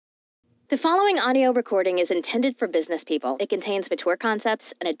The following audio recording is intended for business people. It contains mature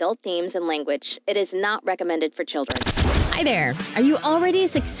concepts and adult themes and language. It is not recommended for children. Hi there. Are you already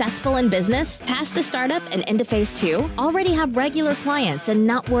successful in business? Past the startup and into phase 2? Already have regular clients and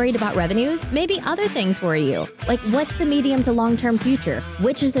not worried about revenues? Maybe other things worry you. Like, what's the medium to long-term future?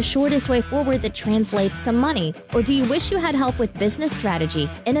 Which is the shortest way forward that translates to money? Or do you wish you had help with business strategy,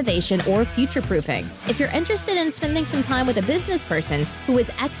 innovation, or future-proofing? If you're interested in spending some time with a business person who has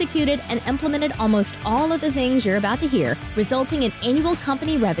executed and implemented almost all of the things you're about to hear, resulting in annual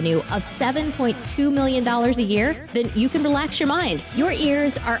company revenue of $7.2 million a year, then you can relax your mind. Your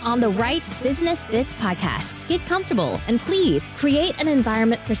ears are on the right Business Bits podcast. Get comfortable and please create an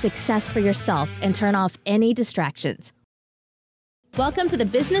environment for success for yourself and turn off any distractions. Welcome to the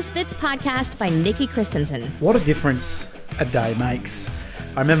Business Bits podcast by Nikki Christensen. What a difference a day makes.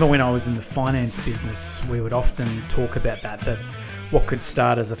 I remember when I was in the finance business, we would often talk about that what could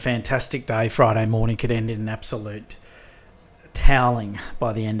start as a fantastic day Friday morning could end in an absolute toweling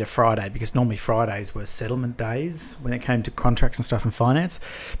by the end of Friday, because normally Fridays were settlement days when it came to contracts and stuff in finance.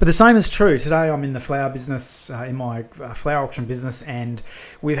 But the same is true. Today I'm in the flower business, in my flower auction business, and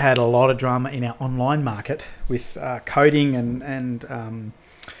we've had a lot of drama in our online market with coding and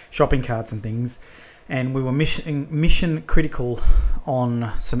shopping carts and things. And we were mission critical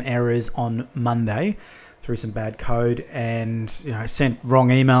on some errors on Monday through some bad code, and sent wrong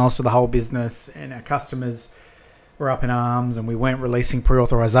emails to the whole business, and our customers were up in arms, and we weren't releasing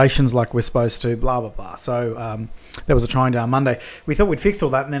pre-authorizations like we're supposed to, blah, blah, blah. So that was a trying day on Monday. We thought we'd fixed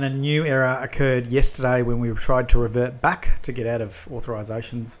all that, and then a new error occurred yesterday when we tried to revert back to get out of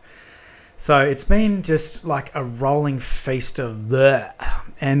authorizations. So it's been just like a rolling feast of that.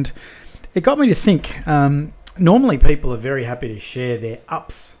 And it got me to think, normally people are very happy to share their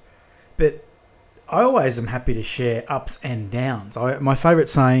ups, but I always am happy to share ups and downs. My favourite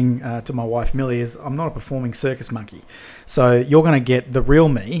saying to my wife Millie is, I'm not a performing circus monkey. So you're going to get the real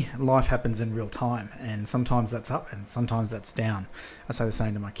me. Life happens in real time. And sometimes that's up and sometimes that's down. I say the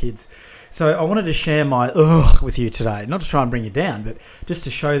same to my kids. So I wanted to share my with you today. Not to try and bring you down, but just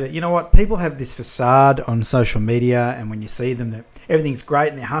to show that, you know what, people have this facade on social media, and when you see them, that everything's great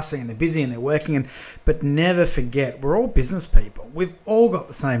and they're hustling and they're busy and they're working. But never forget, we're all business people. We've all got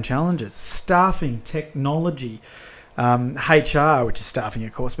the same challenges. Staffing, technology, HR, which is staffing,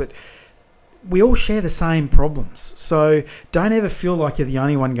 of course, but we all share the same problems. So don't ever feel like you're the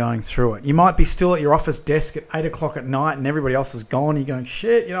only one going through it. You might be still at your office desk at 8 o'clock at night and everybody else is gone. You're going,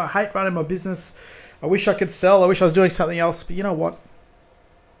 shit, I hate running my business. I wish I could sell. I wish I was doing something else. But you know what?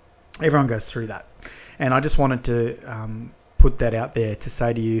 Everyone goes through that. And I just wanted to put that out there to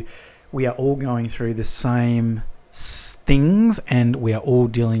say to you, we are all going through the same things and we are all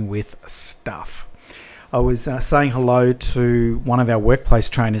dealing with stuff. I was saying hello to one of our workplace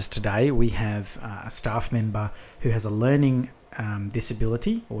trainers today. We have a staff member who has a learning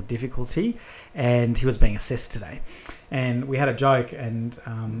disability or difficulty, and he was being assessed today. And we had a joke, and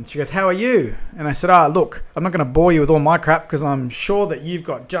she goes, "How are you?" And I said, look, I'm not going to bore you with all my crap because I'm sure that you've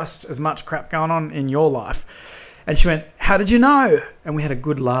got just as much crap going on in your life. And she went, "How did you know?" And we had a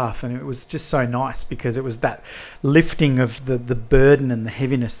good laugh, and it was just so nice because it was that lifting of the burden and the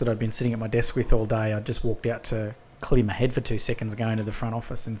heaviness that I'd been sitting at my desk with all day. I just walked out to clear my head for 2 seconds going to the front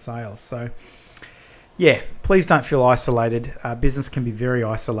office in sales. So, yeah, please don't feel isolated. Business can be very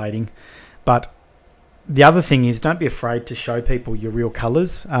isolating. But the other thing is, don't be afraid to show people your real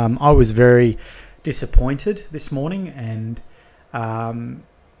colours. I was very disappointed this morning, and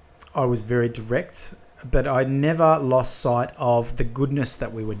I was very direct. But I never lost sight of the goodness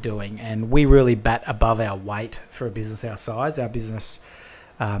that we were doing. And we really bat above our weight for a business our size. Our business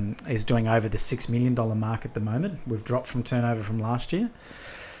is doing over the $6 million mark at the moment. We've dropped from turnover from last year.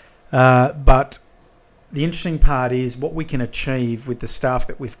 But the interesting part is what we can achieve with the staff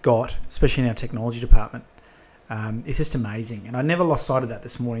that we've got, especially in our technology department. It's just amazing. And I never lost sight of that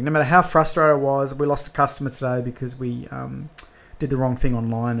this morning. No matter how frustrated I was, we lost a customer today because we did the wrong thing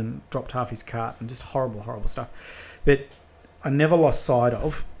online and dropped half his cart and just horrible, horrible stuff. But I never lost sight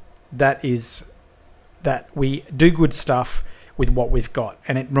of that is that we do good stuff with what we've got.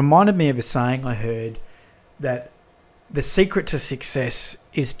 And it reminded me of a saying I heard that the secret to success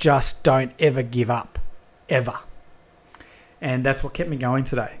is just don't ever give up, ever. And that's what kept me going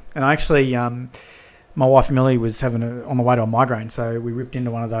today. And I actually, my wife Millie was on the way to a migraine, so we ripped into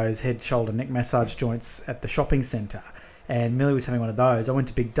one of those head, shoulder, neck massage joints at the shopping centre. And Millie was having one of those. I went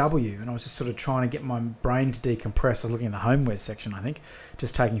to Big W and I was just sort of trying to get my brain to decompress. I was looking in the homewares section, I think,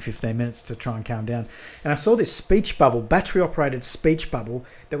 just taking 15 minutes to try and calm down. And I saw this speech bubble, battery-operated speech bubble.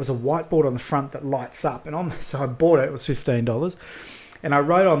 There was a whiteboard on the front that lights up. So I bought it. It was $15. And I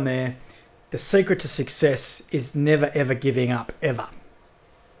wrote on there, the secret to success is never, ever giving up, ever.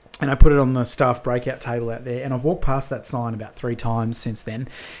 And I put it on the staff breakout table out there, and I've walked past that sign about 3 times since then,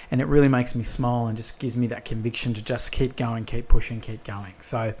 and it really makes me smile and just gives me that conviction to just keep going, keep pushing, keep going.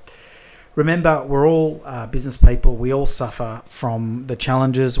 So remember, we're all business people. We all suffer from the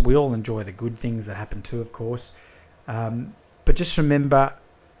challenges. We all enjoy the good things that happen too, of course. But just remember,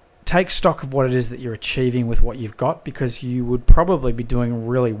 take stock of what it is that you're achieving with what you've got, because you would probably be doing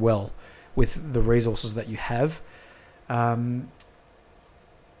really well with the resources that you have.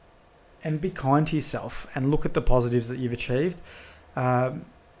 And be kind to yourself and look at the positives that you've achieved. It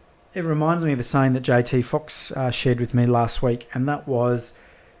reminds me of a saying that JT Fox shared with me last week, and that was,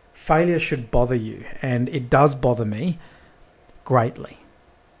 failure should bother you, and it does bother me greatly.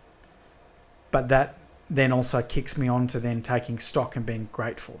 But that then also kicks me on to then taking stock and being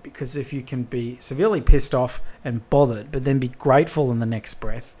grateful, because if you can be severely pissed off and bothered, but then be grateful in the next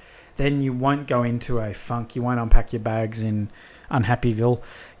breath, then you won't go into a funk, you won't unpack your bags in Unhappyville,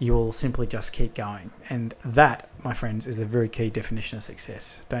 you will simply just keep going. And that, my friends, is the very key definition of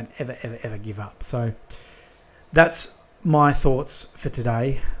success. Don't ever, ever, ever give up. So that's my thoughts for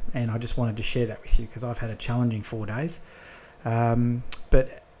today, and I just wanted to share that with you because I've had a challenging 4 days.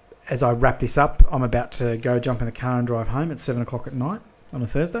 But as I wrap this up, I'm about to go jump in the car and drive home at 7 o'clock at night on a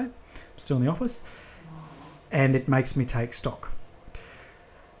Thursday. I'm still in the office, and it makes me take stock.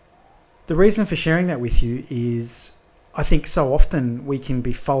 The reason for sharing that with you is I think so often we can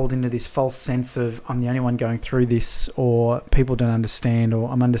be folded into this false sense of I'm the only one going through this, or people don't understand, or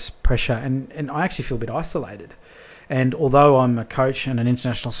I'm under pressure, and I actually feel a bit isolated. And although I'm a coach and an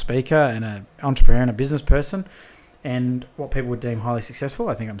international speaker and an entrepreneur and a business person, and what people would deem highly successful,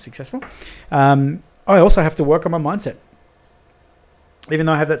 I think I'm successful, I also have to work on my mindset, even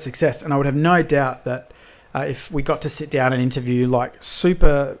though I have that success. And I would have no doubt that if we got to sit down and interview like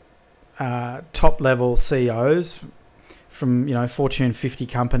super top-level CEOs from Fortune 50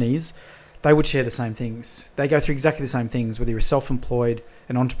 companies, they would share the same things. They go through exactly the same things, whether you're self-employed,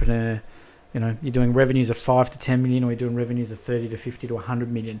 an entrepreneur, you're doing revenues of 5 to 10 million, or you're doing revenues of 30 to 50 to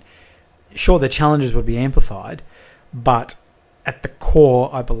 100 million. Sure, the challenges would be amplified, but at the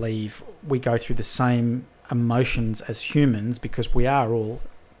core, I believe we go through the same emotions as humans because we are all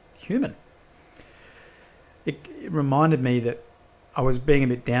human. It reminded me that I was being a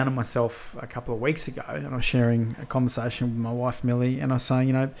bit down on myself a couple of weeks ago, and I was sharing a conversation with my wife, Millie, and I was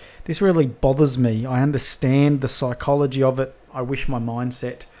saying, this really bothers me. I understand the psychology of it. I wish my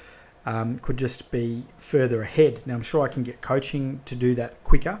mindset could just be further ahead. Now, I'm sure I can get coaching to do that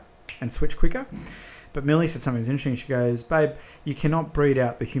quicker and switch quicker. But Millie said something interesting. She goes, babe, you cannot breed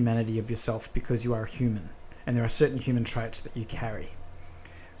out the humanity of yourself because you are a human, and there are certain human traits that you carry.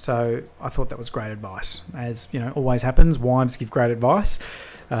 So I thought that was great advice. As always happens, wives give great advice.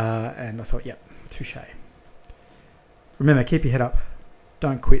 And I thought, yep, touche. Remember, keep your head up.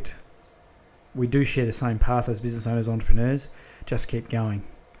 Don't quit. We do share the same path as business owners, entrepreneurs. Just keep going.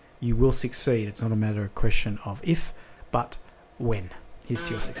 You will succeed. It's not a matter of question of if, but when. Here's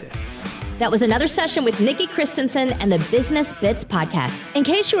to your success. That was another session with Nikki Christensen and the Business Bits podcast. In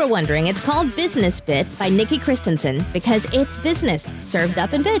case you were wondering, it's called Business Bits by Nikki Christensen because it's business served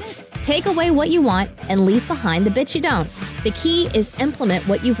up in bits. Take away what you want and leave behind the bits you don't. The key is implement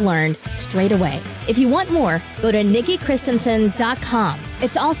what you've learned straight away. If you want more, go to NikkiChristensen.com.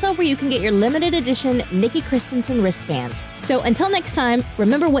 It's also where you can get your limited edition Nikki Christensen wristbands. So until next time,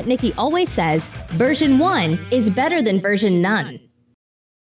 remember what Nikki always says, version 1 is better than version none.